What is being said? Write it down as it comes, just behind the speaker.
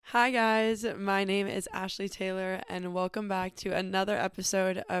Hi, guys. My name is Ashley Taylor, and welcome back to another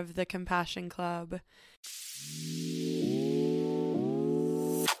episode of the Compassion Club.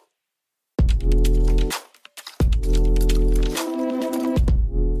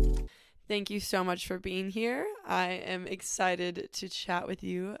 Thank you so much for being here. I am excited to chat with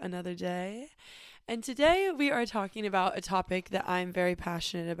you another day. And today we are talking about a topic that I'm very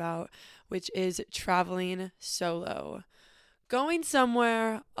passionate about, which is traveling solo. Going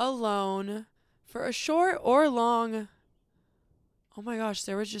somewhere alone for a short or long. Oh my gosh,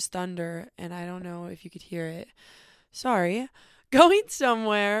 there was just thunder, and I don't know if you could hear it. Sorry. Going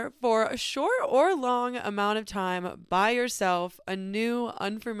somewhere for a short or long amount of time by yourself, a new,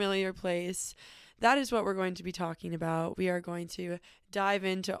 unfamiliar place. That is what we're going to be talking about. We are going to dive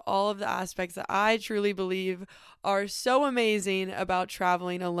into all of the aspects that I truly believe are so amazing about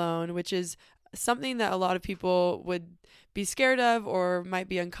traveling alone, which is something that a lot of people would be scared of or might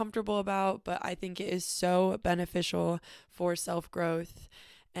be uncomfortable about, but I think it is so beneficial for self-growth.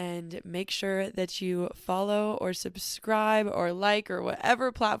 And make sure that you follow or subscribe or like or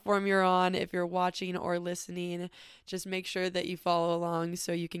whatever platform you're on. If you're watching or listening, just make sure that you follow along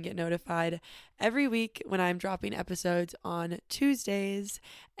so you can get notified every week when I'm dropping episodes on Tuesdays.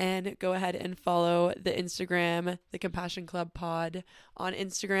 And go ahead and follow the Instagram, the Compassion Club Pod on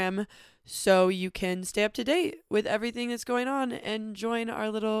Instagram, so you can stay up to date with everything that's going on and join our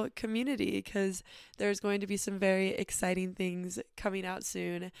little community, because there's going to be some very exciting things coming out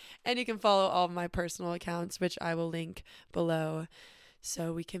soon. And you can follow all of my personal accounts, which I will link below,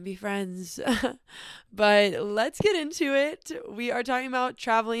 so we can be friends. But let's get into it. We are talking about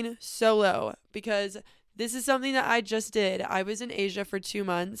traveling solo, because this is something that I just did. I was in Asia for 2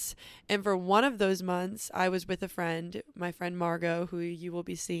 months, and for one of those months, I was with a friend, my friend Margot, who you will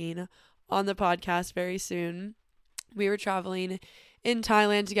be seeing on the podcast very soon. We were traveling in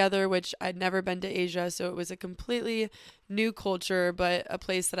Thailand together, which I'd never been to Asia, so it was a completely new culture, but a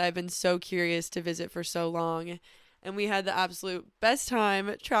place that I've been so curious to visit for so long. And we had the absolute best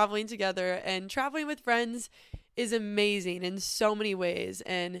time traveling together, and traveling with friends is amazing in so many ways,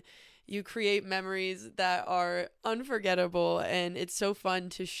 and you create memories that are unforgettable, and it's so fun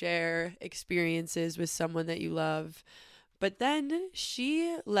to share experiences with someone that you love. But then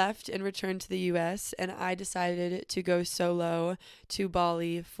she left and returned to the US, and I decided to go solo to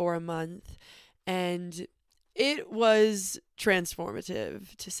Bali for a month. And it was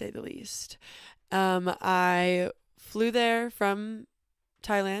transformative, to say the least. I flew there from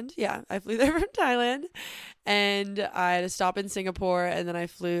Thailand. Yeah, I flew there from Thailand, and I had a stop in Singapore, and then I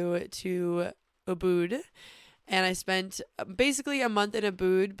flew to Ubud. And I spent basically a month in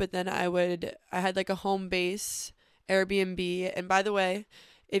Ubud, but then I had like a home base Airbnb. And by the way,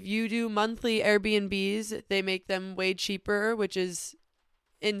 if you do monthly Airbnbs, they make them way cheaper, which is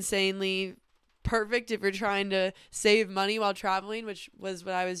insanely perfect if you're trying to save money while traveling, which was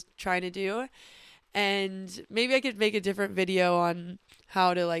what I was trying to do. And maybe I could make a different video on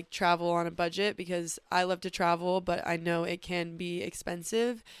how to like travel on a budget, because I love to travel, but I know it can be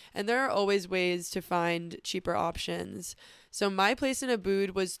expensive, and there are always ways to find cheaper options. So my place in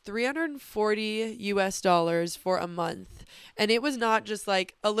Ubud was $340 US for a month. And it was not just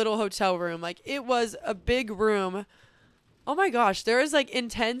like a little hotel room. Like, it was a big room. Oh my gosh, there is like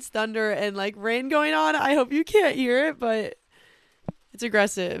intense thunder and like rain going on. I hope you can't hear it, but it's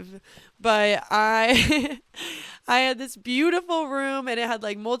aggressive. But I I had this beautiful room, and it had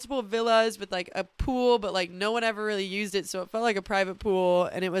like multiple villas with like a pool, but like no one ever really used it, so it felt like a private pool,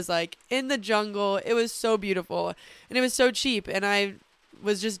 and it was like in the jungle. It was so beautiful, and it was so cheap, and I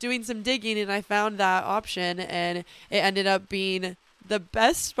was just doing some digging, and I found that option, and it ended up being the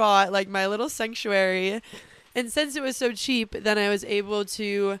best spot, like my little sanctuary. And since it was so cheap, then I was able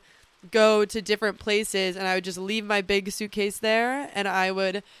to go to different places, and I would just leave my big suitcase there, and I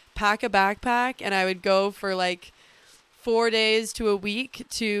would pack a backpack, and I would go for like 4 days to a week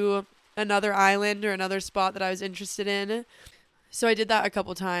to another island or another spot that I was interested in. So I did that a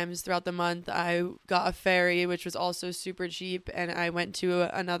couple times throughout the month. I got a ferry, which was also super cheap, and I went to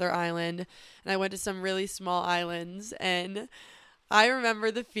another island, and I went to some really small islands. And I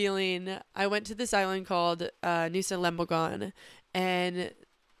remember the feeling. I went to this island called Nusa Lembongan, and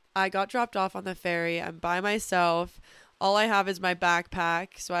I got dropped off on the ferry. I'm by myself. All I have is my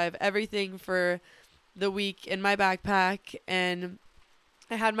backpack, so I have everything for the week in my backpack, and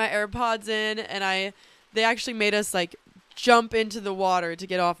I had my AirPods in, and they actually made us like jump into the water to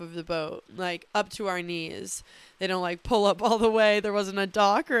get off of the boat, like up to our knees. They don't like pull up all the way. There wasn't a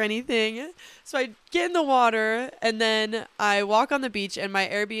dock or anything. So I get in the water, and then I walk on the beach, and my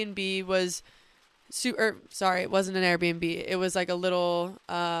Airbnb was sorry, it wasn't an Airbnb. It was like a little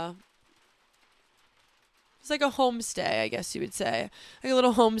it's like a homestay, I guess you would say. Like a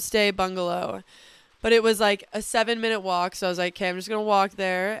little homestay bungalow. But it was like a 7-minute walk. So I was like, okay, I'm just going to walk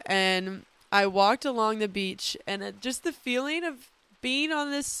there. And I walked along the beach, and just the feeling of being on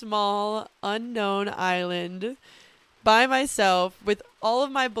this small, unknown island by myself with all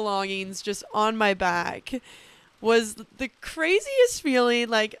of my belongings just on my back was the craziest feeling,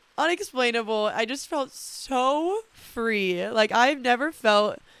 like unexplainable. I just felt so free. Like I've never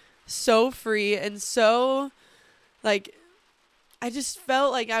felt so free and so like I just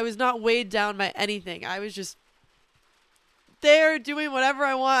felt like I was not weighed down by anything. I was just there doing whatever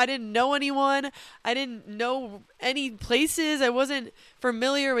I want. I didn't know anyone. I didn't know any places. I wasn't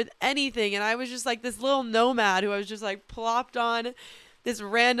familiar with anything. And I was just like this little nomad who I was just like plopped on this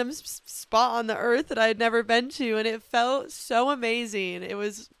random spot on the earth that I had never been to. And it felt so amazing. It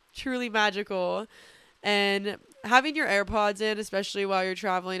was truly magical. And having your AirPods in, especially while you're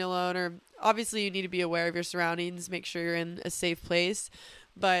traveling alone, or obviously you need to be aware of your surroundings, make sure you're in a safe place.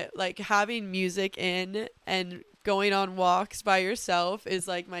 But like having music in and going on walks by yourself is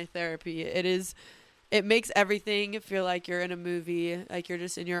like my therapy. It makes everything feel like you're in a movie, like you're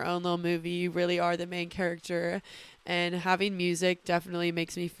just in your own little movie. You really are the main character. And having music definitely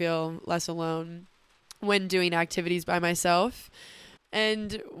makes me feel less alone when doing activities by myself.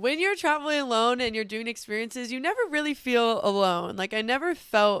 And when you're traveling alone and you're doing experiences, you never really feel alone. Like I never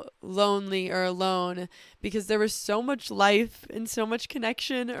felt lonely or alone because there was so much life and so much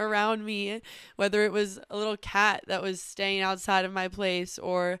connection around me, whether it was a little cat that was staying outside of my place,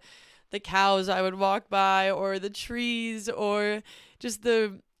 or the cows I would walk by, or the trees, or just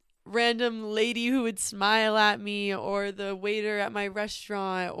the random lady who would smile at me, or the waiter at my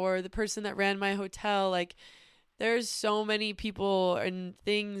restaurant, or the person that ran my hotel. Like there's so many people and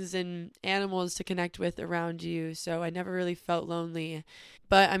things and animals to connect with around you. So I never really felt lonely.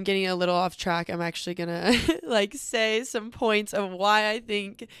 But I'm getting a little off track. I'm actually going to like say some points of why I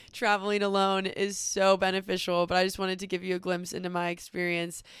think traveling alone is so beneficial. But I just wanted to give you a glimpse into my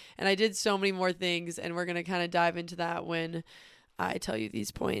experience. And I did so many more things, and we're going to kind of dive into that when I tell you these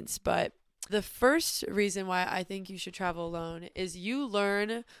points. But the first reason why I think you should travel alone is you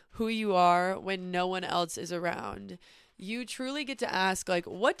learn who you are when no one else is around. You truly get to ask, like,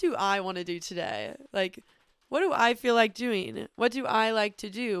 what do I want to do today? Like, what do I feel like doing? What do I like to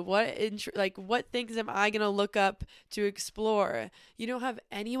do? What things am I going to look up to explore? You don't have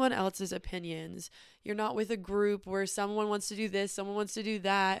anyone else's opinions. You're not with a group where someone wants to do this, someone wants to do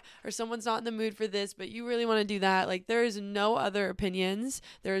that, or someone's not in the mood for this, but you really want to do that. Like there is no other opinions.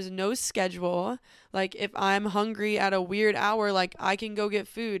 There is no schedule. Like if I'm hungry at a weird hour, like I can go get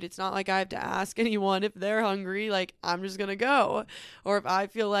food. It's not like I have to ask anyone if they're hungry. Like I'm just going to go. Or if I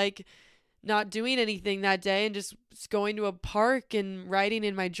feel like not doing anything that day and just going to a park and writing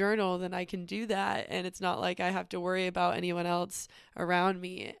in my journal, then I can do that. And it's not like I have to worry about anyone else around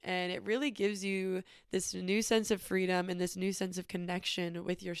me. And it really gives you this new sense of freedom and this new sense of connection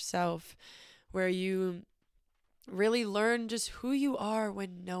with yourself, where you really learn just who you are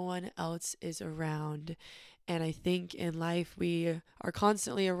when no one else is around. And I think in life we are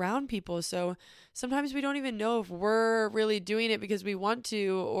constantly around people. So sometimes we don't even know if we're really doing it because we want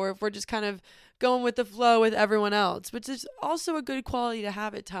to, or if we're just kind of going with the flow with everyone else, which is also a good quality to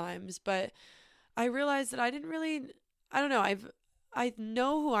have at times. But I realized that I don't know, I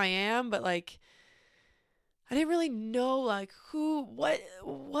know who I am, but like, I didn't really know like what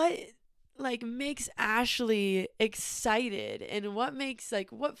like makes Ashley excited, and what makes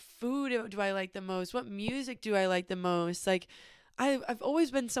like what food do I like the most, what music do I like the most. Like I've always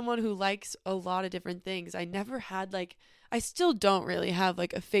been someone who likes a lot of different things. I never had like, I still don't really have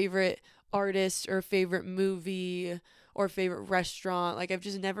like a favorite artist or favorite movie or favorite restaurant. Like I've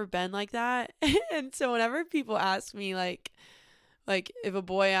just never been like that. And so whenever people ask me like if a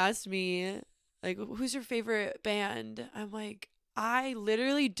boy asks me like who's your favorite band, I'm like, I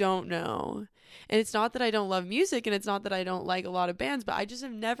literally don't know. And it's not that I don't love music, and it's not that I don't like a lot of bands, but I just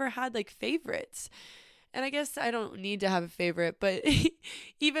have never had like favorites. And I guess I don't need to have a favorite, but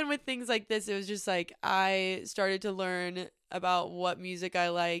even with things like this, it was just like I started to learn about what music I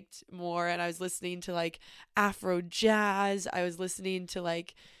liked more, and I was listening to like Afro jazz. I was listening to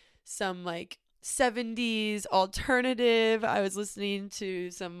like some like 70s alternative. I was listening to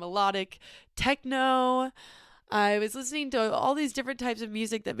some melodic techno. I was listening to all these different types of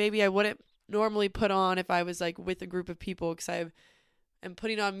music that maybe I wouldn't normally put on if I was like with a group of people, because I am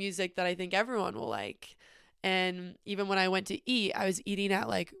putting on music that I think everyone will like. And even when I went to eat, I was eating at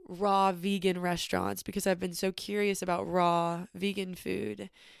like raw vegan restaurants because I've been so curious about raw vegan food.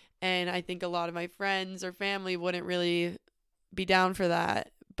 And I think a lot of my friends or family wouldn't really be down for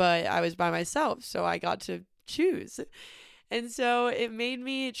that, but I was by myself, so I got to choose. And so it made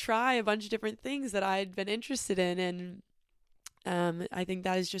me try a bunch of different things that I'd been interested in. And I think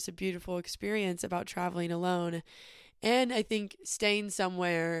that is just a beautiful experience about traveling alone. And I think staying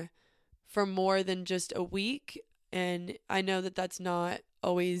somewhere for more than just a week. And I know that that's not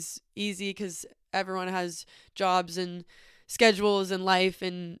always easy because everyone has jobs and schedules and life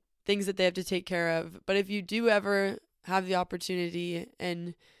and things that they have to take care of. But if you do ever have the opportunity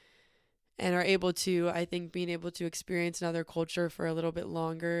and are able to, I think being able to experience another culture for a little bit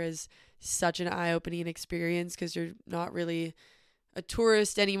longer is such an eye-opening experience because you're not really a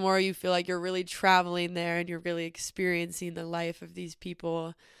tourist anymore. You feel like you're really traveling there and you're really experiencing the life of these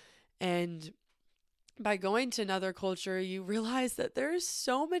people. And by going to another culture, you realize that there's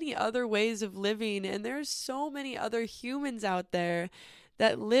so many other ways of living and there's so many other humans out there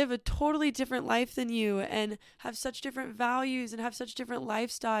that live a totally different life than you and have such different values and have such different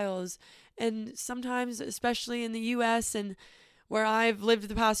lifestyles. And sometimes, especially in the US and where I've lived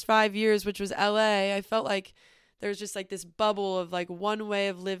the past 5 years, which was LA, I felt like there's just like this bubble of like one way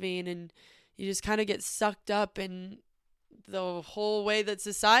of living, and you just kind of get sucked up in the whole way that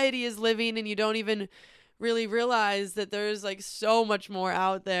society is living, and you don't even really realize that there's like so much more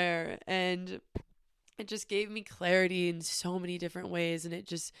out there. And it just gave me clarity in so many different ways, and it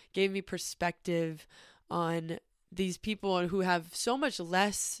just gave me perspective on these people who have so much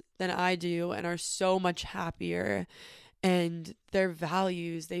less than I do and are so much happier. And their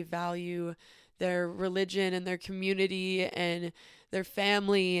values, they value their religion and their community and their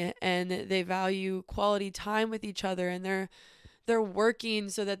family, and they value quality time with each other, and they're working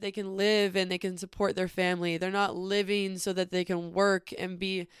so that they can live and they can support their family. They're not living so that they can work and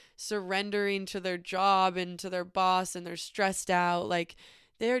be surrendering to their job and to their boss, and they're stressed out. Like,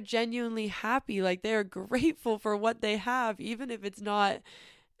 they're genuinely happy. Like, they're grateful for what they have, even if it's not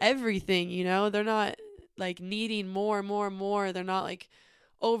everything, you know? They're not like needing more and more and more. They're not like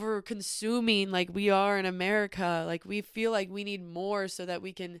over consuming like we are in America. Like, we feel like we need more so that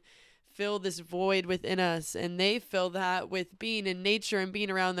we can fill this void within us, and they fill that with being in nature and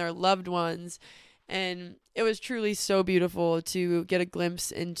being around their loved ones. And it was truly so beautiful to get a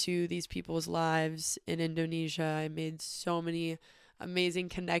glimpse into these people's lives in Indonesia. I made so many amazing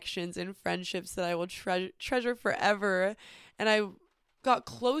connections and friendships that I will treasure forever. And I got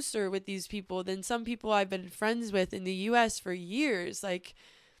closer with these people than some people I've been friends with in the US for years. Like,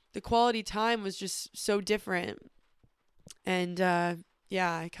 the quality time was just so different. And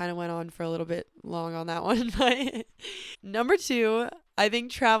yeah, I kind of went on for a little bit long on that one. But number 2, I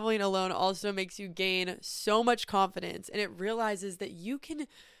think traveling alone also makes you gain so much confidence, and it realizes that you can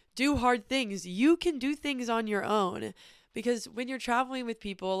do hard things. You can do things on your own, because when you're traveling with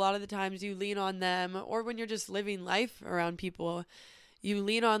people, a lot of the times you lean on them, or when you're just living life around people, you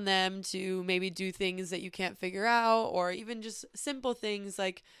lean on them to maybe do things that you can't figure out, or even just simple things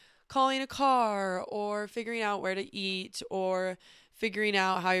like calling a car or figuring out where to eat or figuring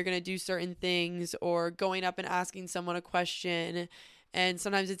out how you're going to do certain things or going up and asking someone a question. And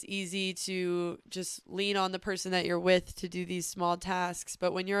sometimes it's easy to just lean on the person that you're with to do these small tasks.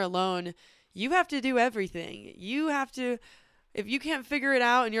 But when you're alone, you have to do everything. You have to, if you can't figure it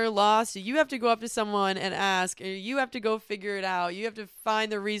out and you're lost, you have to go up to someone and ask, or you have to go figure it out. You have to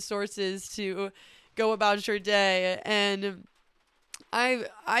find the resources to go about your day. And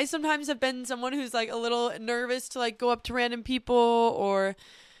I sometimes have been someone who's like a little nervous to like go up to random people, or,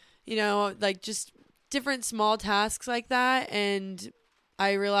 you know, like just different small tasks like that. And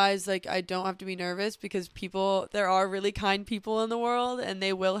I realize like I don't have to be nervous, because there are really kind people in the world, and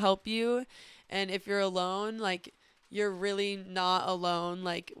they will help you. And if you're alone, like, you're really not alone.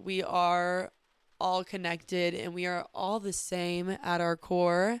 Like, we are all connected and we are all the same at our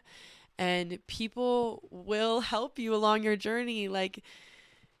core. And people will help you along your journey, like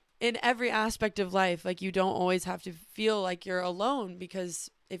in every aspect of life. Like, you don't always have to feel like you're alone,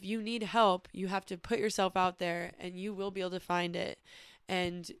 because if you need help, you have to put yourself out there and you will be able to find it.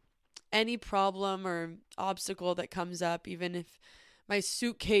 And any problem or obstacle that comes up, even if my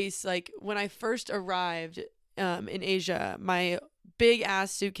suitcase, like when I first arrived in Asia, my big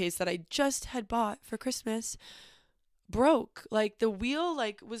ass suitcase that I just had bought for Christmas broke. Like, the wheel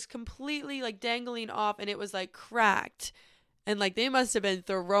like was completely like dangling off, and it was like cracked, and like they must have been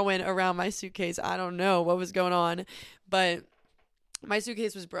throwing around my suitcase. I don't know what was going on, but my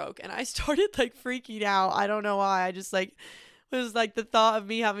suitcase was broke, and I started like freaking out. I don't know why. I just like was like the thought of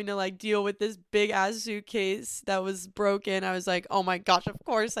me having to like deal with this big ass suitcase that was broken. I was like, oh my gosh, of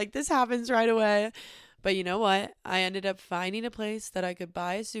course, like this happens right away. But you know what? I ended up finding a place that I could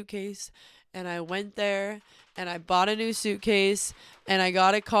buy a suitcase, and I went there and I bought a new suitcase and I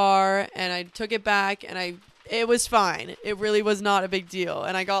got a car and I took it back and it was fine. It really was not a big deal.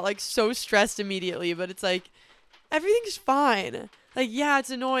 And I got like so stressed immediately, but it's like everything's fine. Like, yeah, it's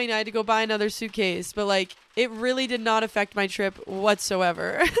annoying I had to go buy another suitcase, but like it really did not affect my trip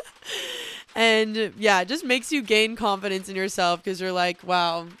whatsoever. And yeah, it just makes you gain confidence in yourself because you're like,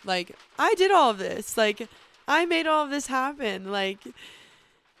 wow, like I did all of this. Like I made all of this happen. Like,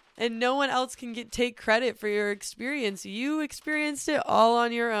 and no one else can take credit for your experience. You experienced it all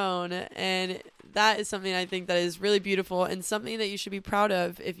on your own. And that is something I think that is really beautiful and something that you should be proud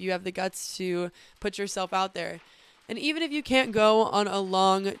of if you have the guts to put yourself out there. And even if you can't go on a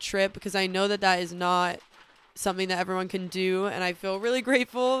long trip, because I know that that is not something that everyone can do, and I feel really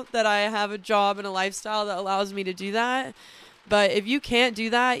grateful that I have a job and a lifestyle that allows me to do that. But if you can't do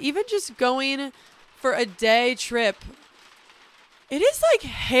that, even just going for a day trip, it is like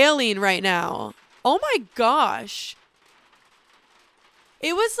hailing right now. Oh my gosh.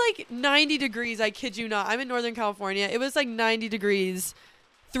 It was like 90 degrees, I kid you not. I'm in Northern California. It was like 90 degrees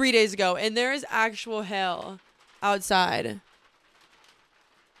 3 days ago, and there is actual hail outside.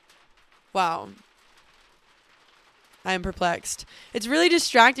 Wow. I am perplexed. It's really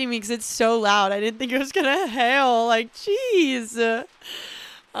distracting me because it's so loud. I didn't think it was going to hail. Like, jeez.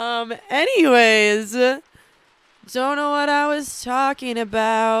 Anyways, don't know what I was talking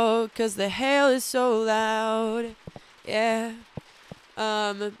about because the hail is so loud. Yeah.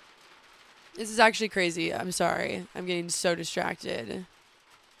 This is actually crazy. I'm sorry. I'm getting so distracted.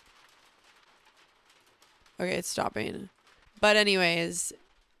 Okay, it's stopping. But anyways,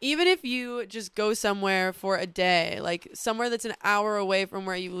 even if you just go somewhere for a day, like somewhere that's an hour away from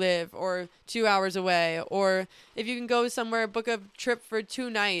where you live or 2 hours away, or if you can go somewhere, book a trip for 2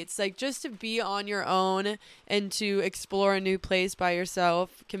 nights, like just to be on your own and to explore a new place by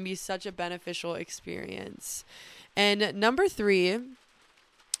yourself can be such a beneficial experience. And number 3,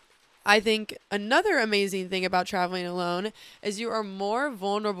 I think another amazing thing about traveling alone is you are more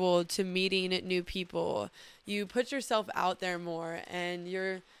vulnerable to meeting new people. You put yourself out there more and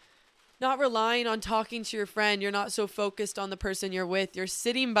you're not relying on talking to your friend. You're not so focused on the person you're with. You're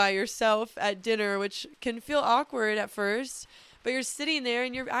sitting by yourself at dinner, which can feel awkward at first, but you're sitting there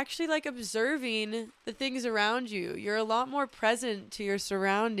and you're actually like observing the things around you. You're a lot more present to your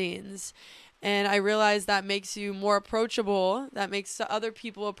surroundings. And I realize that makes you more approachable. That makes other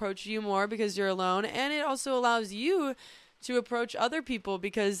people approach you more because you're alone. And it also allows you to approach other people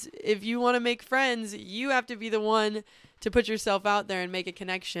because if you want to make friends, you have to be the one to put yourself out there and make a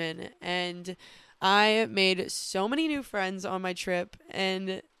connection. And I made so many new friends on my trip.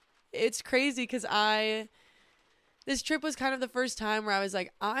 And it's crazy because this trip was kind of the first time where I was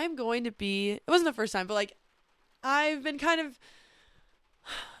like, it wasn't the first time, but like I've been kind of...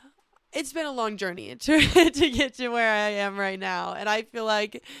 It's been a long journey to get to where I am right now. And I feel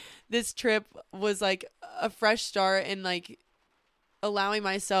like this trip was like a fresh start in like allowing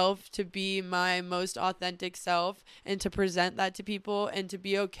myself to be my most authentic self and to present that to people and to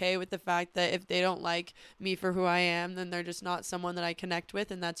be okay with the fact that if they don't like me for who I am, then they're just not someone that I connect with,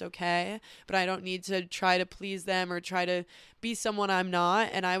 and that's okay. But I don't need to try to please them or try to be someone I'm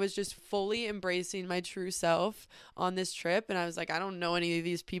not. And I was just fully embracing my true self on this trip. And I was like, I don't know any of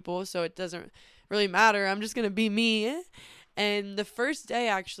these people, so it doesn't really matter. I'm just going to be me. And the first day,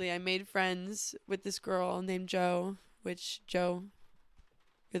 actually, I made friends with this girl named Jo,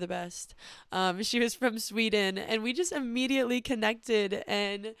 you're the best. She was from Sweden, and we just immediately connected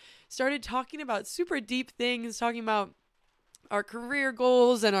and started talking about super deep things, talking about our career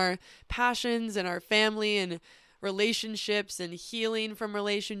goals and our passions and our family and relationships and healing from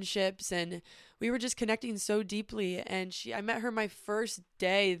relationships. And we were just connecting so deeply. And I met her my first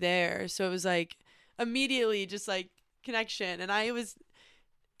day there. So it was like immediately just like connection. And I was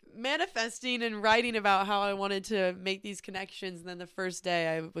manifesting and writing about how I wanted to make these connections. And then the first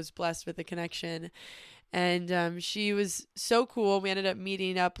day I was blessed with a connection. And she was so cool. We ended up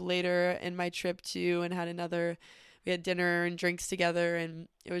meeting up later in my trip too and we had dinner and drinks together. And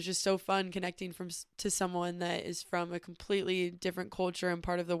it was just so fun connecting to someone that is from a completely different culture and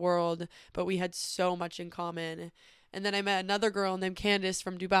part of the world. But we had so much in common. And then I met another girl named Candace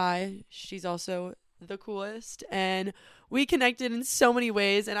from Dubai. She's also the coolest, and we connected in so many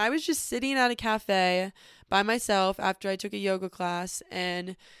ways. And I was just sitting at a cafe by myself after I took a yoga class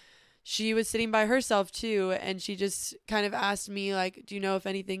and she was sitting by herself too, and she just kind of asked me, like, do you know if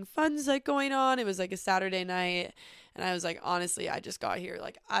anything fun's like going on? It was like a Saturday night, and I was like, honestly, I just got here,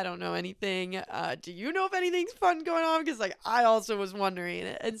 like, I don't know anything. Do you know if anything's fun going on? Because like I also was wondering.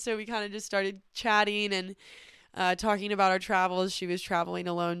 And so we kind of just started chatting and talking about our travels. She was traveling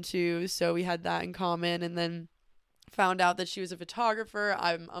alone too, so we had that in common. And then found out that she was a photographer,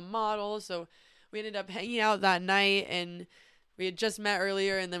 I'm a model, so we ended up hanging out that night, and we had just met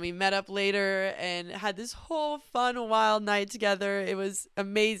earlier, and then we met up later and had this whole fun, wild night together. It was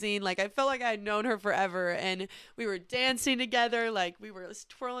amazing. Like, I felt like I had known her forever, and we were dancing together. Like, we were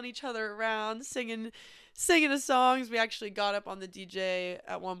twirling each other around, singing the songs. We actually got up on the DJ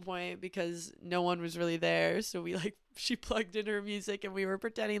at one point because no one was really there. So she plugged in her music and we were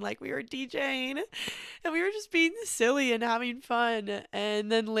pretending like we were DJing, and we were just being silly and having fun.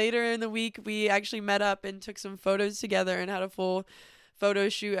 And then later in the week, we actually met up and took some photos together and had a full photo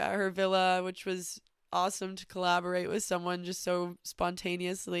shoot at her villa, which was awesome to collaborate with someone just so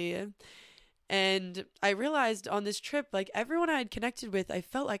spontaneously. And I realized on this trip, like, everyone I had connected with, I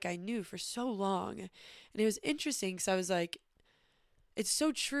felt like I knew for so long. And it was interesting because I was like, it's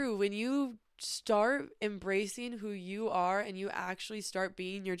so true. When you start embracing who you are and you actually start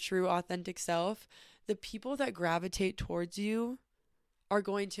being your true, authentic self, the people that gravitate towards you are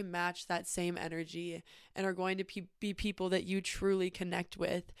going to match that same energy and are going to be people that you truly connect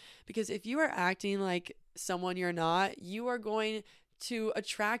with. Because if you are acting like someone you're not, you are going to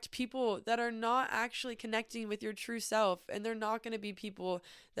attract people that are not actually connecting with your true self, and they're not going to be people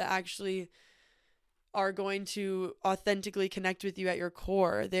that actually are going to authentically connect with you at your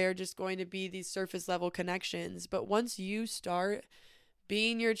core. They're just going to be these surface level connections. But once you start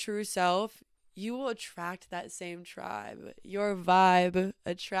being your true self, you will attract that same tribe. Your vibe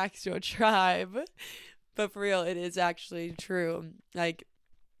attracts your tribe. But for real, it is actually true. Like,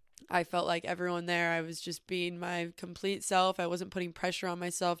 I felt like everyone there, I was just being my complete self. I wasn't putting pressure on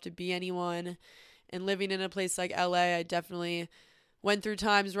myself to be anyone. And living in a place like LA, I definitely went through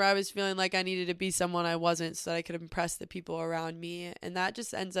times where I was feeling like I needed to be someone I wasn't so that I could impress the people around me. And that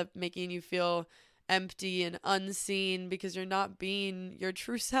just ends up making you feel empty and unseen because you're not being your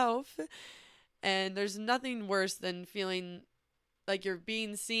true self. And there's nothing worse than feeling like you're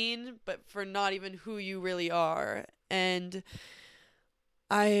being seen, but for not even who you really are. And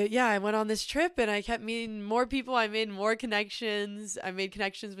I went on this trip and I kept meeting more people. I made more connections. I made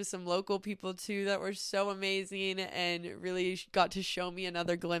connections with some local people too that were so amazing and really got to show me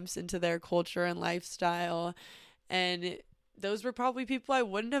another glimpse into their culture and lifestyle. And those were probably people I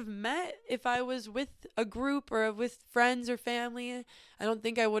wouldn't have met if I was with a group or with friends or family. I don't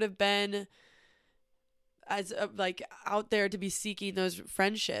think I would have been as out there to be seeking those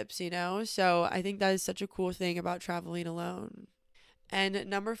friendships, you know? So I think that is such a cool thing about traveling alone. And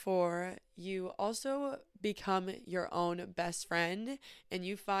number 4, you also become your own best friend, and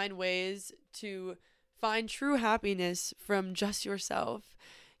you find ways to find true happiness from just yourself.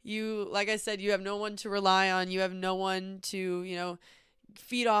 You, like I said, you have no one to rely on. You have no one to,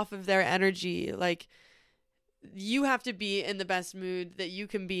 feed off of their energy. Like, you have to be in the best mood that you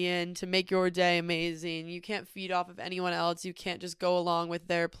can be in to make your day amazing. You can't feed off of anyone else. You can't just go along with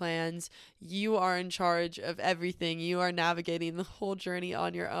their plans. You are in charge of everything. You are navigating the whole journey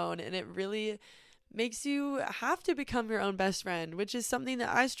on your own. And it really makes you have to become your own best friend, which is something that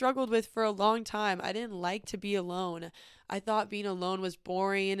I struggled with for a long time. I didn't like to be alone. I thought being alone was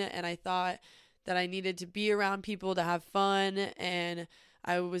boring, and I thought that I needed to be around people to have fun, and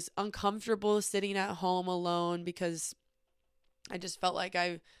I was uncomfortable sitting at home alone because I just felt like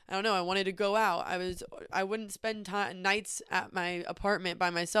I don't know, I wanted to go out. I wouldn't spend nights at my apartment by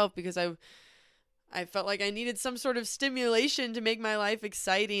myself because I felt like I needed some sort of stimulation to make my life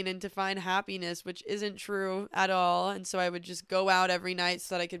exciting and to find happiness, which isn't true at all. And so I would just go out every night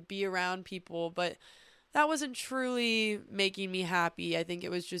so that I could be around people, but that wasn't truly making me happy. I think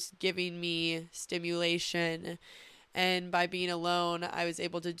it was just giving me stimulation. And by being alone, I was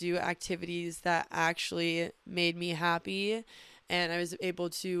able to do activities that actually made me happy. And I was able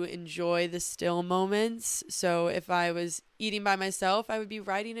to enjoy the still moments. So if I was eating by myself, I would be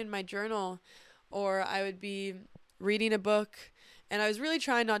writing in my journal, or I would be reading a book. And I was really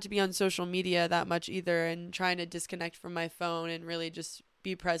trying not to be on social media that much either, and trying to disconnect from my phone and really just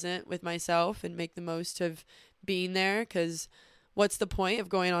be present with myself and make the most of being there. Because what's the point of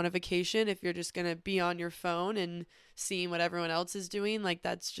going on a vacation if you're just going to be on your phone and seeing what everyone else is doing? Like,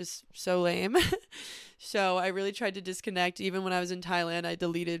 that's just so lame. So I really tried to disconnect. Even when I was in Thailand, I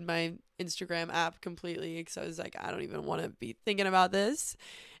deleted my Instagram app completely because I was like, I don't even want to be thinking about this.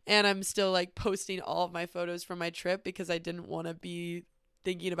 And I'm still like posting all of my photos from my trip because I didn't want to be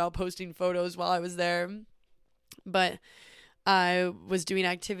thinking about posting photos while I was there. But I was doing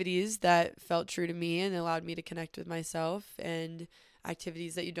activities that felt true to me and allowed me to connect with myself, and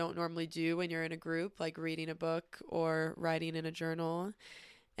activities that you don't normally do when you're in a group, like reading a book or writing in a journal.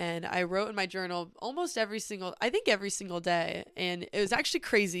 And I wrote in my journal almost every single day. And it was actually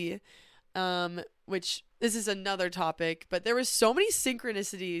crazy, which this is another topic, but there were so many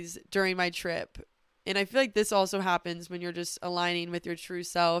synchronicities during my trip. And I feel like this also happens when you're just aligning with your true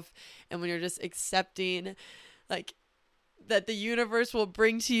self and when you're just accepting, like, that the universe will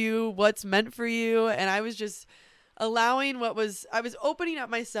bring to you what's meant for you. And I was just allowing I was opening up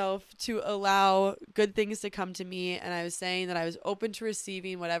myself to allow good things to come to me. And I was saying that I was open to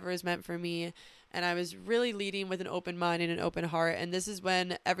receiving whatever is meant for me. And I was really leading with an open mind and an open heart. And this is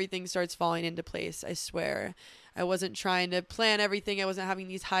when everything starts falling into place, I swear. I wasn't trying to plan everything. I wasn't having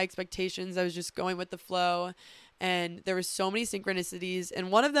these high expectations. I was just going with the flow. And there were so many synchronicities.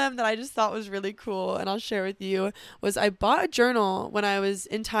 And one of them that I just thought was really cool, and I'll share with you, was I bought a journal when I was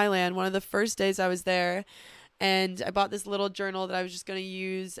in Thailand, one of the first days I was there. And I bought this little journal that I was just going to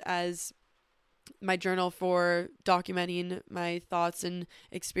use as my journal for documenting my thoughts and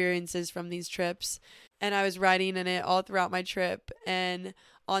experiences from these trips. And I was writing in it all throughout my trip. And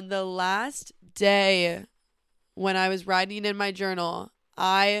on the last day when I was writing in my journal,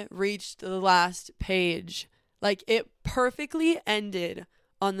 I reached the last page. Like, it perfectly ended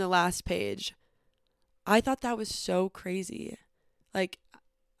on the last page. I thought that was so crazy. Like,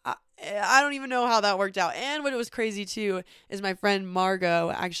 I don't even know how that worked out. And what was crazy too is my friend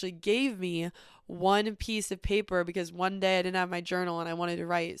Margot actually gave me one piece of paper because one day I didn't have my journal and I wanted to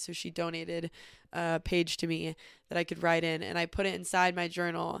write. So she donated a page to me that I could write in, and I put it inside my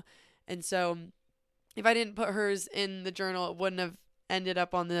journal. And so if I didn't put hers in the journal, it wouldn't have ended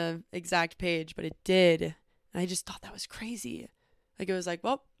up on the exact page, but it did. And I just thought that was crazy. Like, it was like,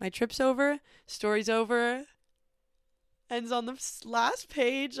 well, my trip's over, story's over, ends on the last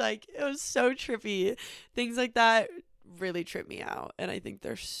page. Like, it was so trippy. Things like that really trip me out, and I think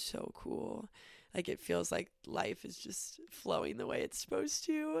they're so cool. Like, it feels like life is just flowing the way it's supposed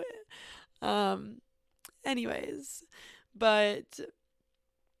to. Anyways, but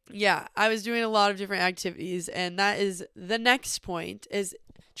yeah, I was doing a lot of different activities, and that is the next point, is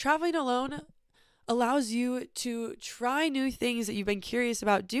traveling alone allows you to try new things that you've been curious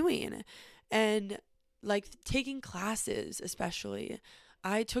about doing. And like taking classes, especially.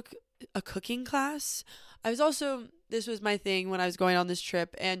 I took a cooking class. This was my thing when I was going on this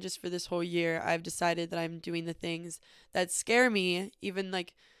trip, and just for this whole year, I've decided that I'm doing the things that scare me, even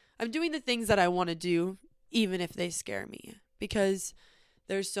like I'm doing the things that I want to do, even if they scare me, because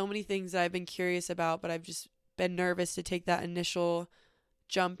there's so many things that I've been curious about, but I've just been nervous to take that initial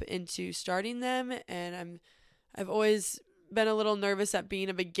jump into starting them. And I've always been a little nervous at being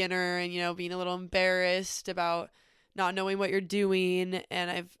a beginner and, being a little embarrassed about not knowing what you're doing.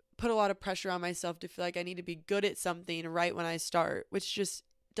 And I've put a lot of pressure on myself to feel like I need to be good at something right when I start, which just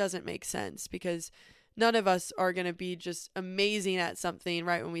doesn't make sense, because none of us are going to be just amazing at something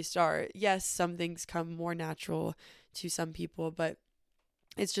right when we start. Yes, some things come more natural to some people, but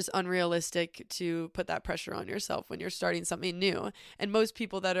it's just unrealistic to put that pressure on yourself when you're starting something new. And most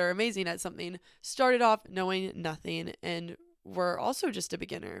people that are amazing at something started off knowing nothing, and we're also just a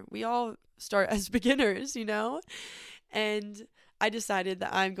beginner. We all start as beginners, And I decided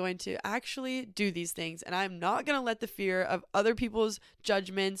that I'm going to actually do these things, and I'm not going to let the fear of other people's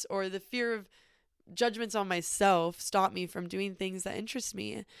judgments or the fear of judgments on myself stop me from doing things that interest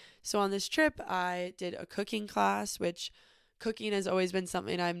me. So on this trip, I did a cooking class, which cooking has always been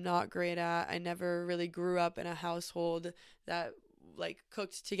something I'm not great at. I never really grew up in a household that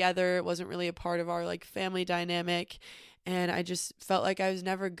cooked together. It wasn't really a part of our family dynamic, and I just felt like I was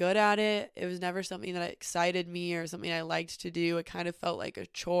never good at it. It was never something that excited me or something I liked to do. It kind of felt like a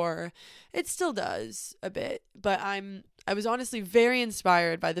chore. It still does a bit, but I was honestly very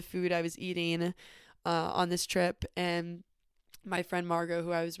inspired by the food I was eating on this trip. And my friend Margot,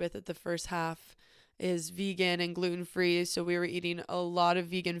 who I was with at the first half, is vegan and gluten-free, so we were eating a lot of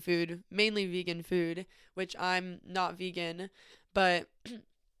vegan food, mainly vegan food, which I'm not vegan, but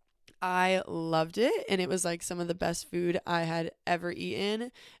I loved it, and it was some of the best food I had ever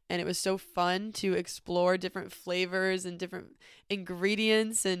eaten, and it was so fun to explore different flavors and different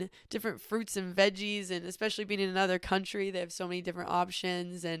ingredients and different fruits and veggies, and especially being in another country, they have so many different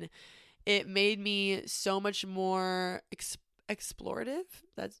options, and it made me so much more explorative.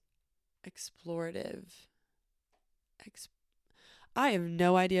 I have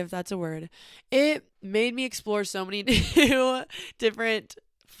no idea if that's a word. It made me explore so many new different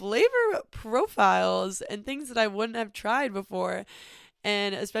flavor profiles and things that I wouldn't have tried before.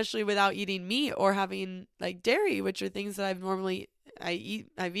 And especially without eating meat or having like dairy, which are things that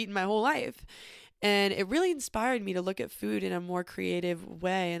I've eaten my whole life. And it really inspired me to look at food in a more creative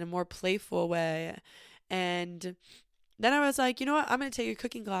way, in a more playful way. And then I was like, you know what? I'm going to take a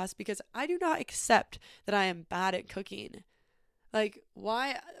cooking class because I do not accept that I am bad at cooking. Like,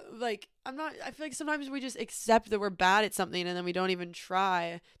 why? Like, I feel like sometimes we just accept that we're bad at something and then we don't even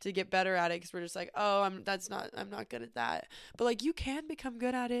try to get better at it because we're just like, oh, I'm not good at that. But like, you can become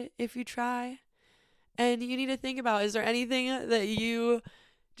good at it if you try. And you need to think about, is there anything that you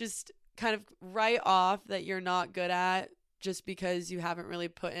just kind of write off that you're not good at just because you haven't really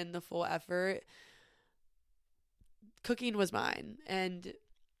put in the full effort? Cooking was mine. And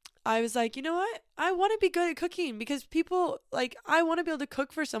I was like, you know what? I want to be good at cooking because people, like, I want to be able to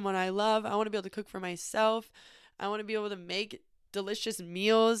cook for someone I love. I want to be able to cook for myself. I want to be able to make delicious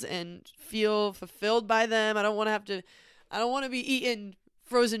meals and feel fulfilled by them. I don't want to be eating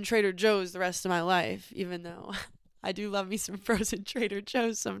frozen Trader Joe's the rest of my life, even though I do love me some frozen Trader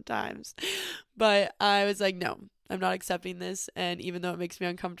Joe's sometimes. But I was like, no, I'm not accepting this. And even though it makes me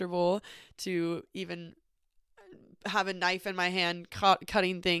uncomfortable to even have a knife in my hand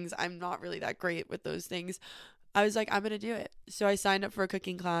cutting things, I'm not really that great with those things. I was like, I'm going to do it. So I signed up for a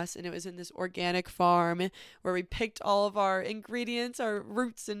cooking class, and it was in this organic farm where we picked all of our ingredients, our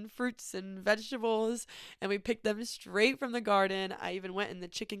roots and fruits and vegetables, and we picked them straight from the garden. I even went in the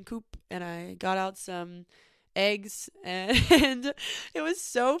chicken coop and I got out some eggs, and it was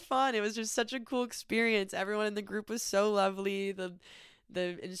so fun. It was just such a cool experience. Everyone in the group was so lovely. The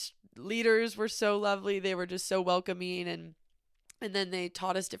leaders were so lovely. They were just so welcoming, and then they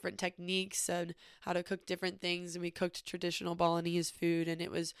taught us different techniques and how to cook different things, and we cooked traditional Balinese food, and it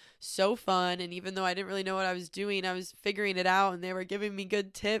was so fun. And even though I didn't really know what I was doing, I was figuring it out, and they were giving me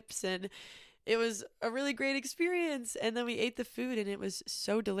good tips, and it was a really great experience. And then we ate the food, and it was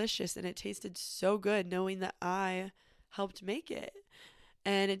so delicious, and it tasted so good knowing that I helped make it.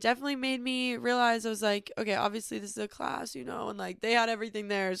 And it definitely made me realize, I was like, okay, obviously this is a class, and like they had everything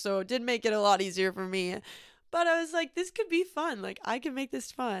there. So it did make it a lot easier for me. But I was like, this could be fun. Like, I can make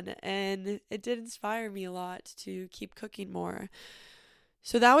this fun. And it did inspire me a lot to keep cooking more.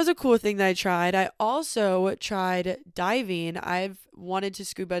 So that was a cool thing that I tried. I also tried diving. I've wanted to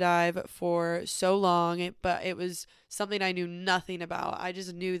scuba dive for so long, but it was something I knew nothing about. I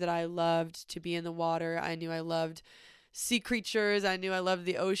just knew that I loved to be in the water. I knew I loved sea creatures. I knew I loved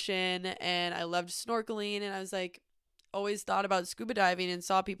the ocean, and I loved snorkeling. And I was like, always thought about scuba diving and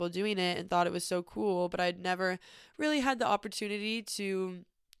saw people doing it and thought it was so cool, but I'd never really had the opportunity to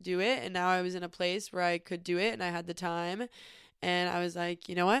do it. And now I was in a place where I could do it and I had the time. And I was like,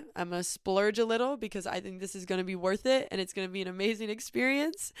 you know what? I'm going to splurge a little because I think this is going to be worth it and it's going to be an amazing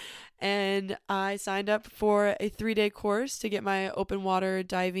experience. And I signed up for a 3-day course to get my open water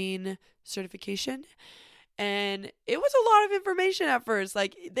diving certification. And it was a lot of information at first.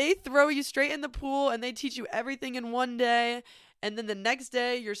 Like, they throw you straight in the pool and they teach you everything in one day. And then the next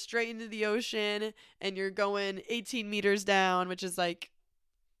day you're straight into the ocean and you're going 18 meters down, which is like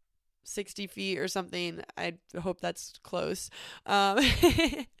 60 feet or something. I hope that's close. But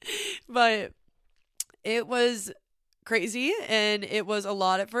it was crazy and it was a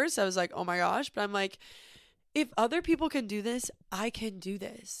lot at first. I was like, oh my gosh. But I'm like, if other people can do this, I can do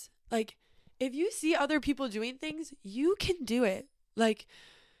this. Like, if you see other people doing things, you can do it. Like,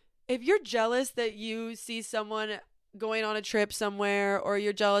 if you're jealous that you see someone going on a trip somewhere, or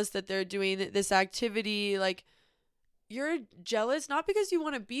you're jealous that they're doing this activity, like, you're jealous not because you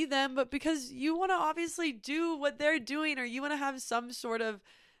want to be them, but because you want to obviously do what they're doing, or you want to have some sort of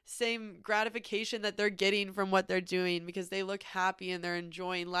same gratification that they're getting from what they're doing because they look happy and they're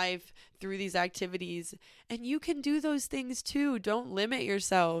enjoying life through these activities. And you can do those things too. Don't limit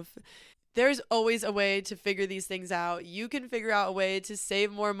yourself. There's always a way to figure these things out. You can figure out a way to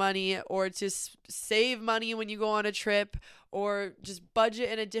save more money, or to save money when you go on a trip, or just budget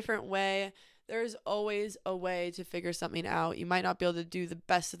in a different way. There's always a way to figure something out. You might not be able to do the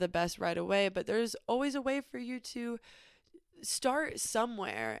best of the best right away, but there's always a way for you to start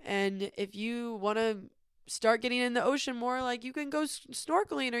somewhere. And if you want to start getting in the ocean more, like, you can go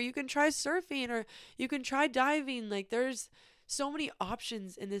snorkeling, or you can try surfing, or you can try diving. Like, there's so many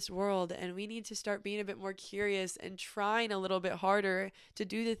options in this world, and we need to start being a bit more curious and trying a little bit harder to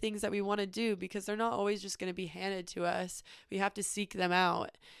do the things that we want to do, because they're not always just going to be handed to us. We have to seek them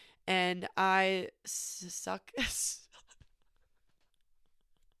out. And I suck. I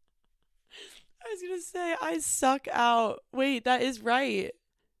was going to say I suck out. Wait, that is right.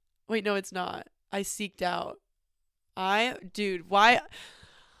 Wait, no, it's not. I seeked out. Why?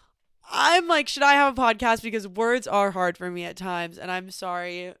 I'm like, should I have a podcast? Because words are hard for me at times, and I'm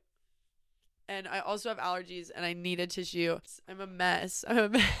sorry. And I also have allergies, and I need a tissue. I'm a mess.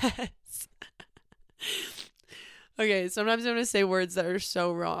 Okay, sometimes I'm going to say words that are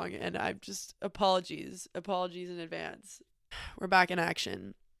so wrong, and I'm just apologies in advance. We're back in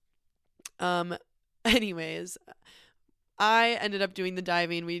action. Anyways, I ended up doing the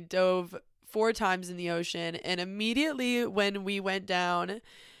diving. We dove 4 times in the ocean, and immediately when we went down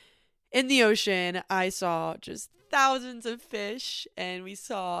in the ocean, I saw just thousands of fish, and we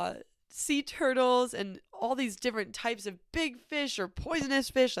saw sea turtles and all these different types of big fish or poisonous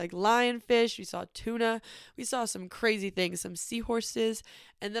fish like lionfish. We saw tuna. We saw some crazy things, some seahorses.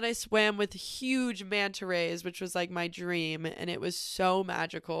 And then I swam with huge manta rays, which was like my dream. And it was so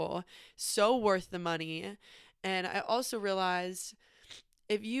magical, so worth the money. And I also realized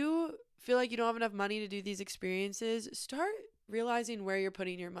if you feel like you don't have enough money to do these experiences, start realizing where you're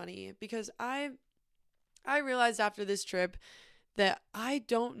putting your money. Because I realized after this trip that I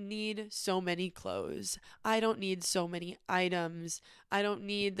don't need so many clothes. I don't need so many items. I don't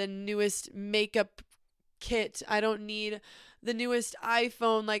need the newest makeup kit. I don't need the newest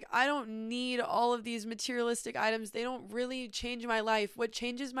iPhone. Like, I don't need all of these materialistic items. They don't really change my life. What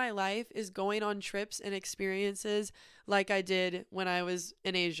changes my life is going on trips and experiences like I did when I was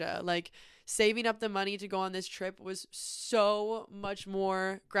in Asia. Like, saving up the money to go on this trip was so much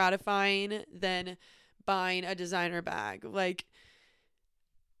more gratifying than buying a designer bag. Like,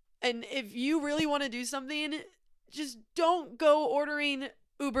 and if you really want to do something, just don't go ordering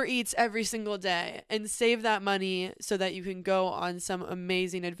Uber Eats every single day, and save that money so that you can go on some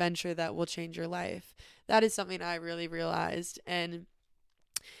amazing adventure that will change your life. That is something I really realized. And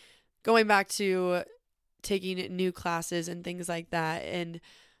going back to taking new classes and things like that, and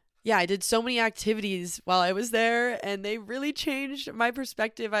yeah, I did so many activities while I was there, and they really changed my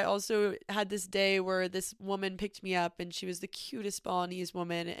perspective. I also had this day where this woman picked me up, and she was the cutest Balinese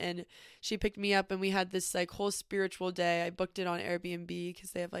woman, and she picked me up, and we had this like whole spiritual day. I booked it on Airbnb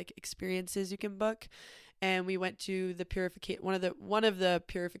because they have like experiences you can book, and we went to the one of the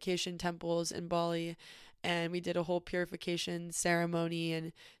purification temples in Bali, and we did a whole purification ceremony,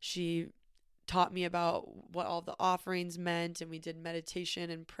 and she taught me about what all the offerings meant, and we did meditation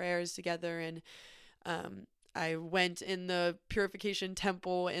and prayers together. And I went in the purification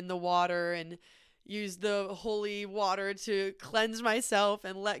temple in the water and used the holy water to cleanse myself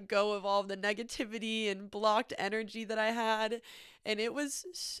and let go of all the negativity and blocked energy that I had. And it was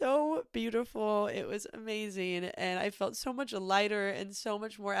so beautiful. It was amazing, and I felt so much lighter and so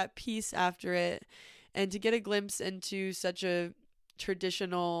much more at peace after it. And to get a glimpse into such a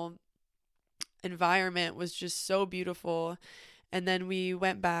traditional environment was just so beautiful. And then we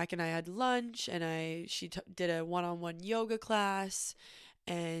went back, and I had lunch, and she did a one-on-one yoga class,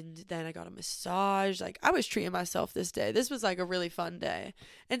 and then I got a massage. Like, I was treating myself this day. This was like a really fun day.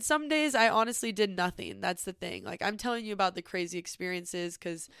 And some days I honestly did nothing. That's the thing. Like, I'm telling you about the crazy experiences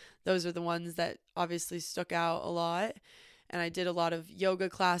because those are the ones that obviously stuck out a lot. And I did a lot of yoga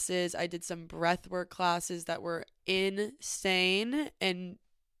classes. I did some breathwork classes that were insane and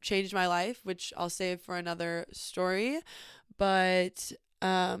changed my life, which I'll save for another story. But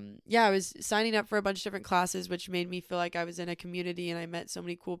yeah, I was signing up for a bunch of different classes, which made me feel like I was in a community, and I met so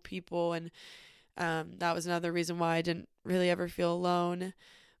many cool people. And that was another reason why I didn't really ever feel alone.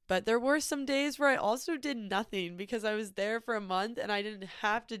 But there were some days where I also did nothing because I was there for a month, and I didn't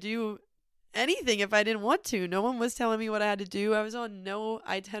have to do anything if I didn't want to. No one was telling me what I had to do. I was on no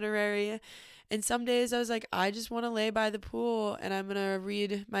itinerary. And some days I was like, I just want to lay by the pool, and I'm going to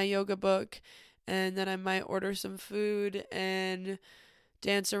read my yoga book, and then I might order some food and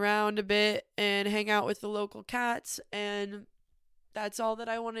dance around a bit and hang out with the local cats, and that's all that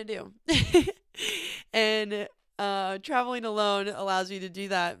I want to do. And traveling alone allows me to do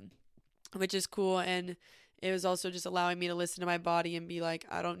that, which is cool. And it was also just allowing me to listen to my body and be like,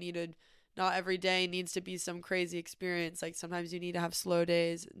 not every day needs to be some crazy experience. Like, sometimes you need to have slow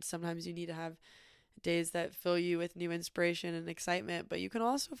days, and sometimes you need to have days that fill you with new inspiration and excitement, but you can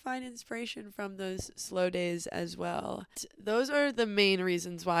also find inspiration from those slow days as well. Those are the main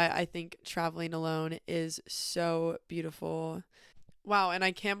reasons why I think traveling alone is so beautiful. Wow, and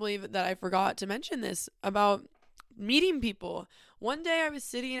I can't believe that I forgot to mention this about meeting people. One day I was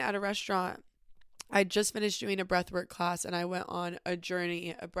sitting at a restaurant. I just finished doing a breathwork class, and I went on a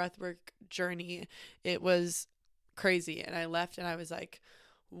breathwork journey. It was crazy, and I left and I was like,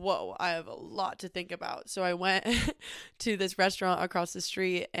 whoa, I have a lot to think about. So I went to this restaurant across the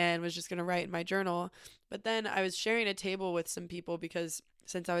street and was just going to write in my journal. But then I was sharing a table with some people because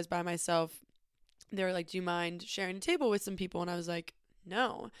since I was by myself, they were like, do you mind sharing a table with some people? And I was like,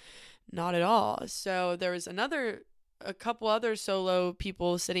 no, not at all. So there was a couple other solo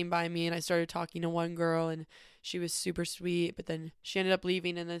people sitting by me, and I started talking to one girl, and she was super sweet, but then she ended up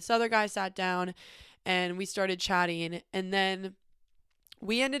leaving, and this other guy sat down and we started chatting, and then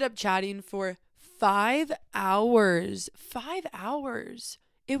we ended up chatting for 5 hours. 5 hours.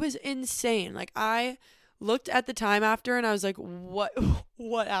 It was insane. Like, I looked at the time after and I was like,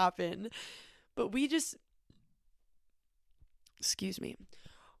 what happened? But excuse me.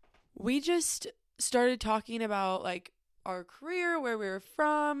 We just started talking about like our career, where we were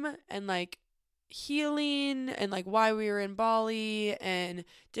from, and like healing, and like why we were in Bali, and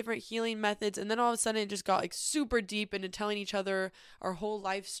different healing methods. And then all of a sudden it just got like super deep into telling each other our whole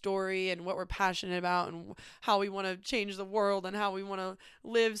life story and what we're passionate about and how we want to change the world and how we want to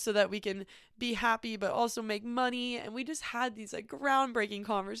live so that we can be happy but also make money. And we just had these like groundbreaking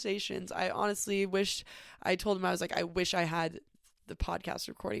conversations. I honestly wish I told him, I was like, I wish I had the podcast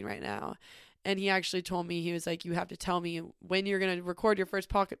recording right now. And he actually told me, he was like, you have to tell me when you're going to record your first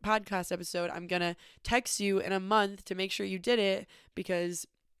podcast episode. I'm going to text you in a month to make sure you did it, because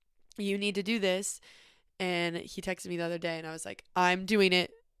you need to do this. And he texted me the other day and I was like, I'm doing it.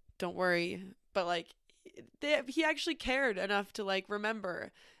 Don't worry. But like, he actually cared enough to like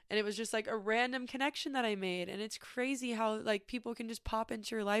remember. And it was just like a random connection that I made. And it's crazy how like people can just pop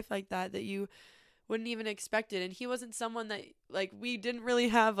into your life like that you wouldn't even expect it. And he wasn't someone that like, we didn't really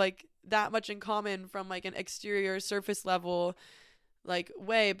have like that much in common from like an exterior surface level like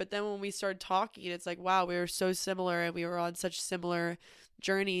way. But then when we started talking, it's like, wow, we were so similar and we were on such similar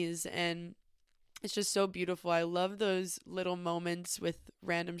journeys, and it's just so beautiful. I love those little moments with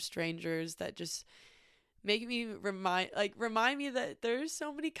random strangers that just make me remind me that there's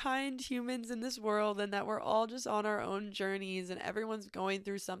so many kind humans in this world, and that we're all just on our own journeys, and everyone's going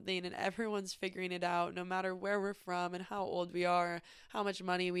through something, and everyone's figuring it out, no matter where we're from and how old we are, how much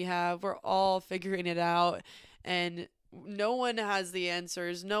money we have. We're all figuring it out, and no one has the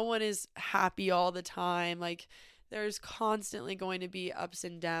answers. No one is happy all the time. Like, there's constantly going to be ups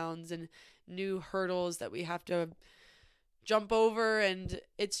and downs and new hurdles that we have to jump over, and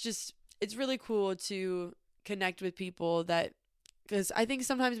it's really cool to connect with people that, because I think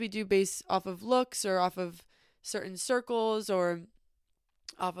sometimes we do base off of looks or off of certain circles or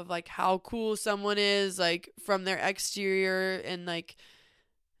off of like how cool someone is like from their exterior, and like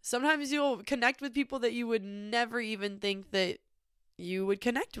sometimes you'll connect with people that you would never even think that you would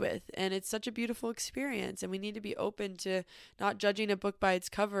connect with, and it's such a beautiful experience. And we need to be open to not judging a book by its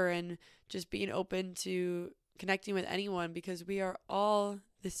cover, and just being open to connecting with anyone, because we are all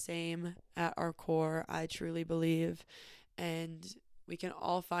the same at our core, I truly believe, and we can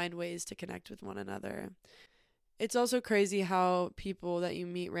all find ways to connect with one another. It's also crazy how people that you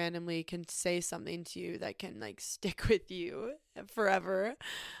meet randomly can say something to you that can like stick with you forever.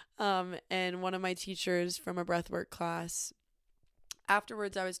 And one of my teachers from a breathwork class,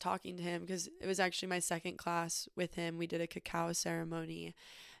 afterwards I was talking to him because it was actually my second class with him. We did a cacao ceremony,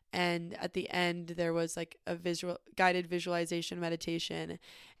 and at the end there was like a guided visualization meditation,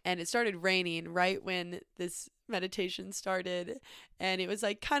 and it started raining right when this meditation started, and it was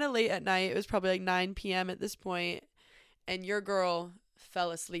like kind of late at night. It was probably like 9 p.m. at this point, and your girl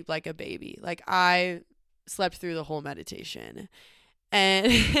fell asleep like a baby. Like, I slept through the whole meditation,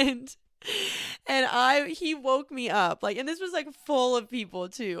 and he woke me up, like, and this was like full of people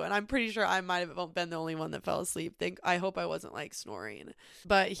too, and I'm pretty sure I might have been the only one that fell asleep. I hope I wasn't like snoring,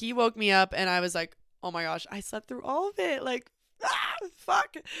 but he woke me up, and I was like, oh my gosh, I slept through all of it, like,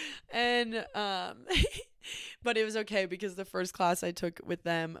 fuck. And but it was okay, because the first class I took with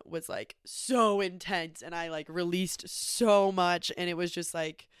them was like so intense, and I like released so much, and it was just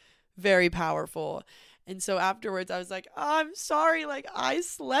like very powerful. And so afterwards I was like, oh, I'm sorry, like, I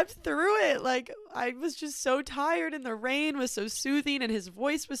slept through it. Like, I was just so tired, and the rain was so soothing, and his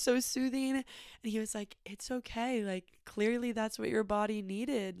voice was so soothing. And he was like, it's okay. Like, clearly that's what your body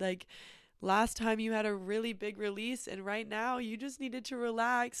needed. Like, last time you had a really big release, and right now you just needed to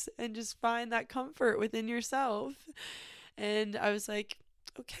relax and just find that comfort within yourself. And I was like,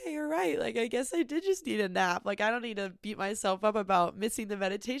 okay, you're right. Like, I guess I did just need a nap. Like, I don't need to beat myself up about missing the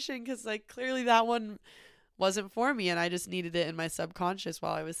meditation, because like clearly that one wasn't for me, and I just needed it in my subconscious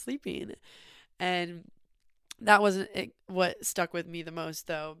while I was sleeping. And that wasn't what stuck with me the most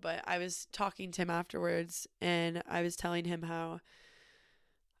though. But I was talking to him afterwards, and I was telling him how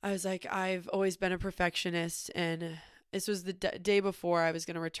I was like, I've always been a perfectionist, and this was the day before I was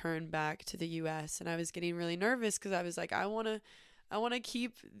going to return back to the US, and I was getting really nervous because I was like, I want to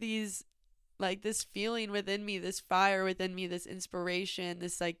keep these, like, this feeling within me, this fire within me, this inspiration,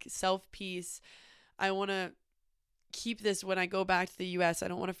 this like self-peace. I want to keep this when I go back to the US. I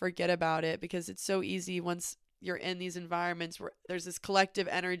don't want to forget about it, because it's so easy once you're in these environments where there's this collective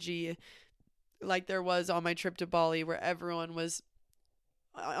energy, like there was on my trip to Bali, where everyone was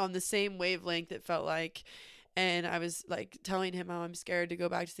on the same wavelength, it felt like. And I was like telling him how I'm scared to go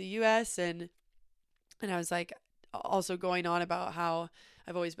back to the US, and I was like also going on about how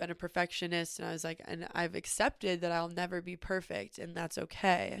I've always been a perfectionist, and I was like, and I've accepted that I'll never be perfect, and that's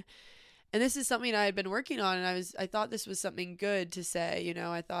okay. And this is something I had been working on, and I thought this was something good to say, you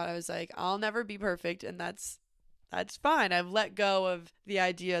know. I thought, I was like, I'll never be perfect, and that's fine. I've let go of the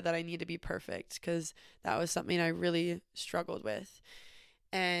idea that I need to be perfect, because that was something I really struggled with.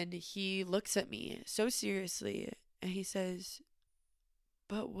 And he looks at me so seriously and he says,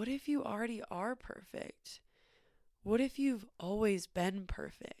 but what if you already are perfect? What if you've always been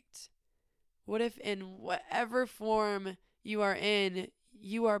perfect? What if in whatever form you are in,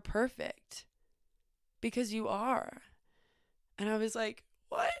 you are perfect? Because you are. And I was like,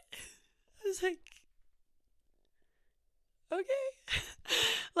 what? I was like, okay.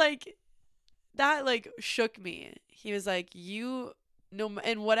 Like, that like shook me. He was like, you, no,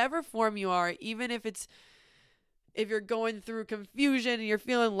 in whatever form you are, even if you're going through confusion and you're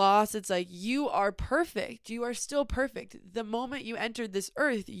feeling lost, it's like, you are perfect. You are still perfect. The moment you entered this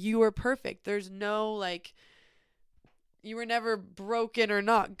earth, you were perfect. There's no like, you were never broken or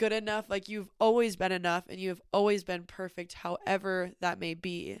not good enough. Like, you've always been enough, and you have always been perfect, however that may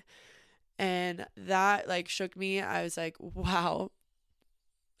be. And that like shook me. I was like, wow,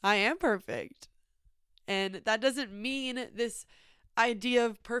 I am perfect. And that doesn't mean this idea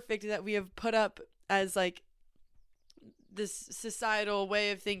of perfect that we have put up as like this societal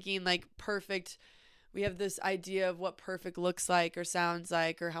way of thinking, like perfect. We have this idea of what perfect looks like or sounds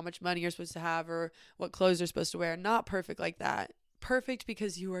like, or how much money you're supposed to have, or what clothes you're supposed to wear. Not perfect like that. Perfect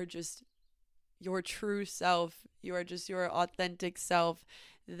because you are just your true self. You are just your authentic self.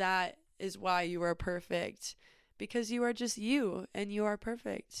 That is why you are perfect. Because you are just you, and you are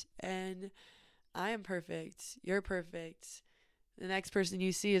perfect. And I am perfect. You're perfect. The next person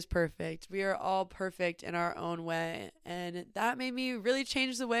you see is perfect. We are all perfect in our own way. And that made me really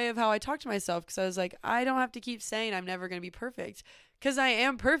change the way of how I talk to myself, because I was like, I don't have to keep saying I'm never going to be perfect, because I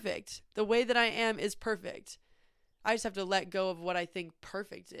am perfect. The way that I am is perfect. I just have to let go of what I think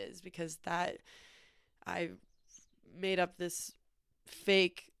perfect is, because that I made up this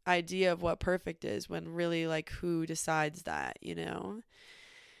fake idea of what perfect is, when really, like, who decides that, you know?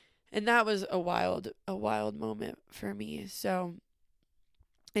 And that was a wild moment for me. So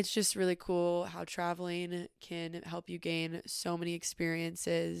it's just really cool how traveling can help you gain so many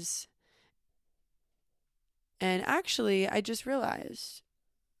experiences. And actually, I just realized,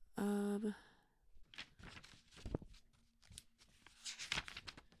 I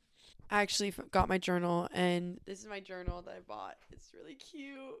actually got my journal, and this is my journal that I bought. It's really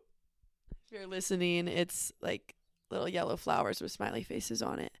cute. If you're listening, it's like little yellow flowers with smiley faces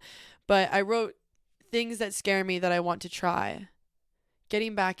on it. But I wrote things that scare me that I want to try.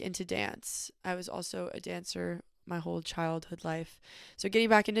 Getting back into dance. I was also a dancer my whole childhood life. So getting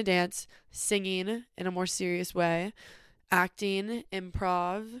back into dance, singing in a more serious way, acting,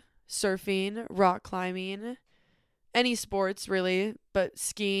 improv, surfing, rock climbing, any sports really, but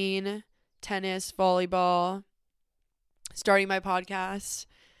skiing, tennis, volleyball, starting my podcast,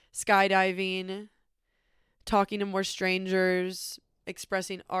 skydiving, talking to more strangers,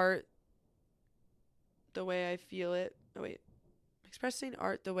 expressing art the way I feel it. Oh, wait. Expressing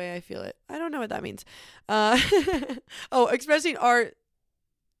art the way I feel it. I don't know what that means. Expressing art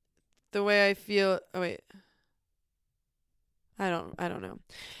the way I feel. Oh, wait. I don't know.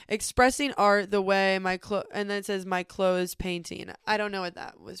 Expressing art the way and then it says my clothes painting. I don't know what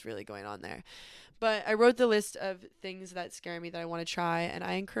that was really going on there. But I wrote the list of things that scare me that I want to try, and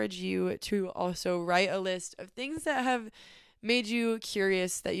I encourage you to also write a list of things that have made you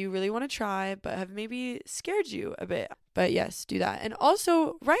curious, that you really want to try, but have maybe scared you a bit. But yes, do that. And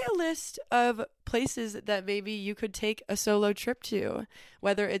also write a list of places that maybe you could take a solo trip to,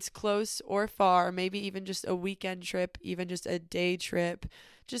 whether it's close or far, maybe even just a weekend trip, even just a day trip.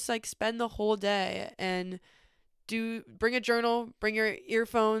 Just like spend the whole day and bring a journal, bring your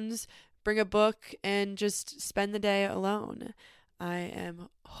earphones, bring a book, and just spend the day alone. I am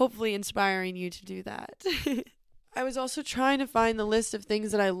hopefully inspiring you to do that. I was also trying to find the list of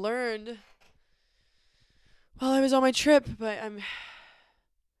things that I learned while I was on my trip, but I'm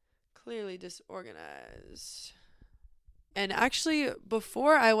clearly disorganized. And actually,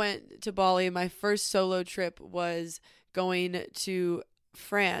 before I went to Bali, my first solo trip was going to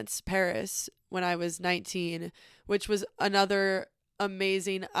France, Paris, when I was 19, which was another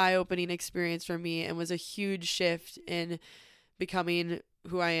amazing, eye-opening experience for me and was a huge shift in becoming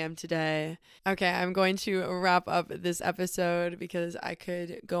who I am today. Okay, I'm going to wrap up this episode because I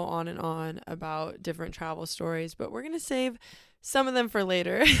could go on and on about different travel stories, but we're going to save some of them for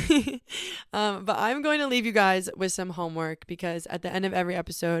later. But I'm going to leave you guys with some homework because at the end of every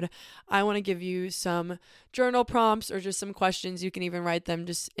episode, I want to give you some journal prompts or just some questions. You can even write them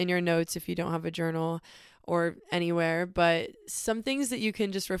just in your notes if you don't have a journal or anywhere, but some things that you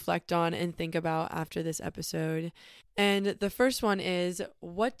can just reflect on and think about after this episode. And the first one is,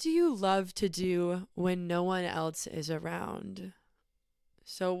 what do you love to do when no one else is around?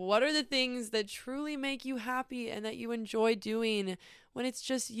 So what are the things that truly make you happy and that you enjoy doing when it's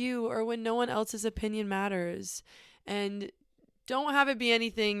just you or when no one else's opinion matters? And don't have it be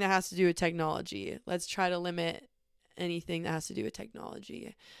anything that has to do with technology. Let's try to limit anything that has to do with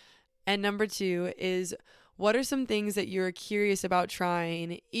technology. And number 2 is, what are some things that you're curious about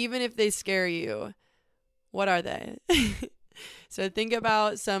trying, even if they scare you? What are they? So think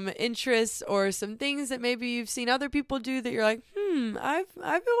about some interests or some things that maybe you've seen other people do that you're like, I've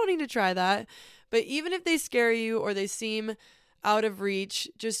been wanting to try that. But even if they scare you or they seem out of reach,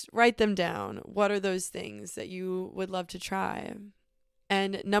 just write them down. What are those things that you would love to try?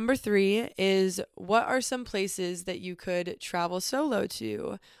 And number 3 is, what are some places that you could travel solo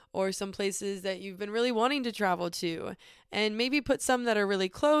to, or some places that you've been really wanting to travel to? And maybe put some that are really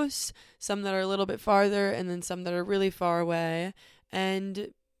close, some that are a little bit farther, and then some that are really far away.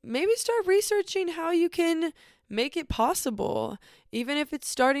 And maybe start researching how you can make it possible, even if it's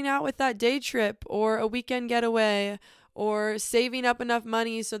starting out with that day trip or a weekend getaway, or saving up enough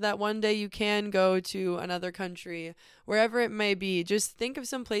money so that one day you can go to another country, wherever it may be. Just think of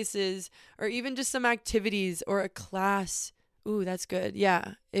some places or even just some activities or a class. Ooh, that's good.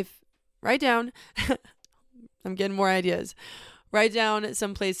 Yeah. Write down, I'm getting more ideas. Write down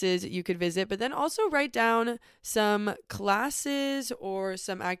some places you could visit, but then also write down some classes or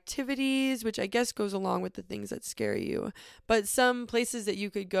some activities, which I guess goes along with the things that scare you, but some places that you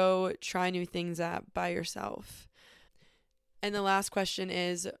could go try new things at by yourself. And the last question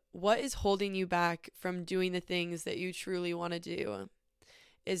is, what is holding you back from doing the things that you truly want to do?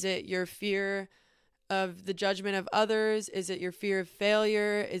 Is it your fear of the judgment of others? Is it your fear of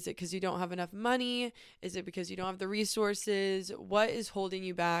failure? Is it because you don't have enough money? Is it because you don't have the resources? What is holding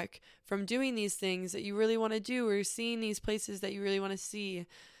you back from doing these things that you really want to do, or seeing these places that you really want to see?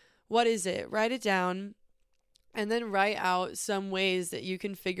 What is it? Write it down and then write out some ways that you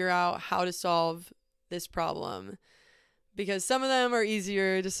can figure out how to solve this problem. Because some of them are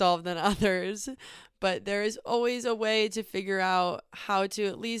easier to solve than others, but there is always a way to figure out how to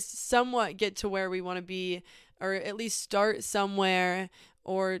at least somewhat get to where we want to be, or at least start somewhere,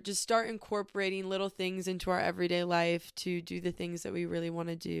 or just start incorporating little things into our everyday life to do the things that we really want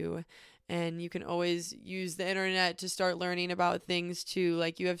to do. And you can always use the internet to start learning about things too.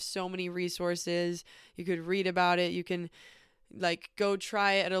 Like, you have so many resources. You could read about it. You can go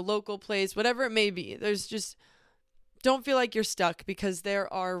try it at a local place, whatever it may be. Don't feel like you're stuck, because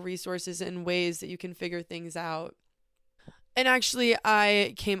there are resources and ways that you can figure things out. And actually,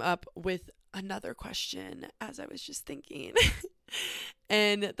 I came up with another question as I was just thinking.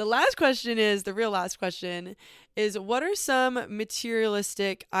 And the real last question is, what are some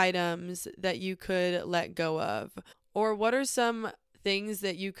materialistic items that you could let go of? Or what are some things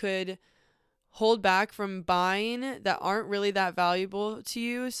that you could hold back from buying that aren't really that valuable to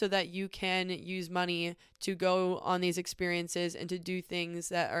you, so that you can use money to go on these experiences and to do things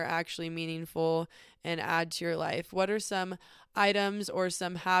that are actually meaningful and add to your life? What are some items or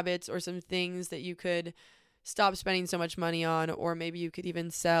some habits or some things that you could stop spending so much money on, or maybe you could even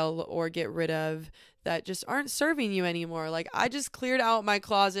sell or get rid of, that just aren't serving you anymore? Like, I just cleared out my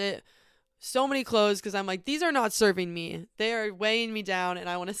closet, so many clothes, because I'm like, these are not serving me. They are weighing me down, and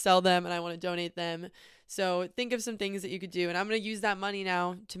I want to sell them and I want to donate them. So think of some things that you could do. And I'm going to use that money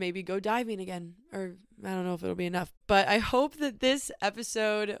now to maybe go diving again, or I don't know if it'll be enough. But I hope that this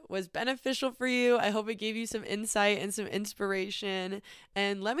episode was beneficial for you. I hope it gave you some insight and some inspiration.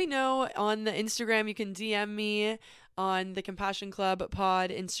 And let me know on the Instagram. You can DM me on the Compassion Club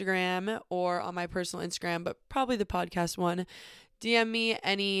Pod Instagram, or on my personal Instagram, but probably the podcast one. DM me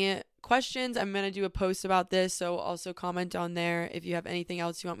any questions. I'm going to do a post about this, so also comment on there if you have anything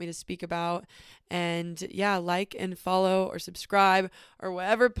else you want me to speak about. And yeah, like and follow or subscribe, or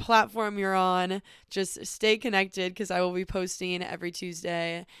whatever platform you're on. Just stay connected, because I will be posting every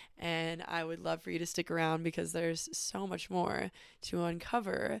Tuesday, and I would love for you to stick around, because there's so much more to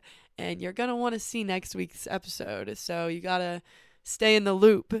uncover, and you're going to want to see next week's episode. So you got to stay in the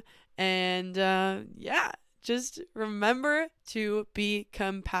loop. And yeah, just remember to be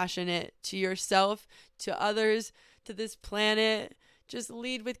compassionate to yourself, to others, to this planet. Just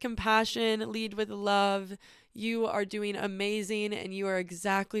lead with compassion, lead with love. You are doing amazing and you are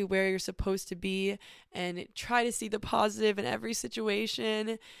exactly where you're supposed to be. And try to see the positive in every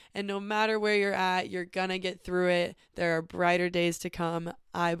situation. And no matter where you're at, you're gonna get through it. There are brighter days to come.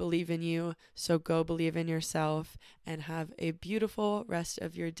 I believe in you. So go believe in yourself and have a beautiful rest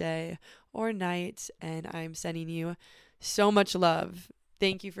of your day or night. And I'm sending you so much love.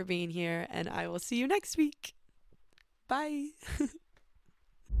 Thank you for being here, and I will see you next week. Bye.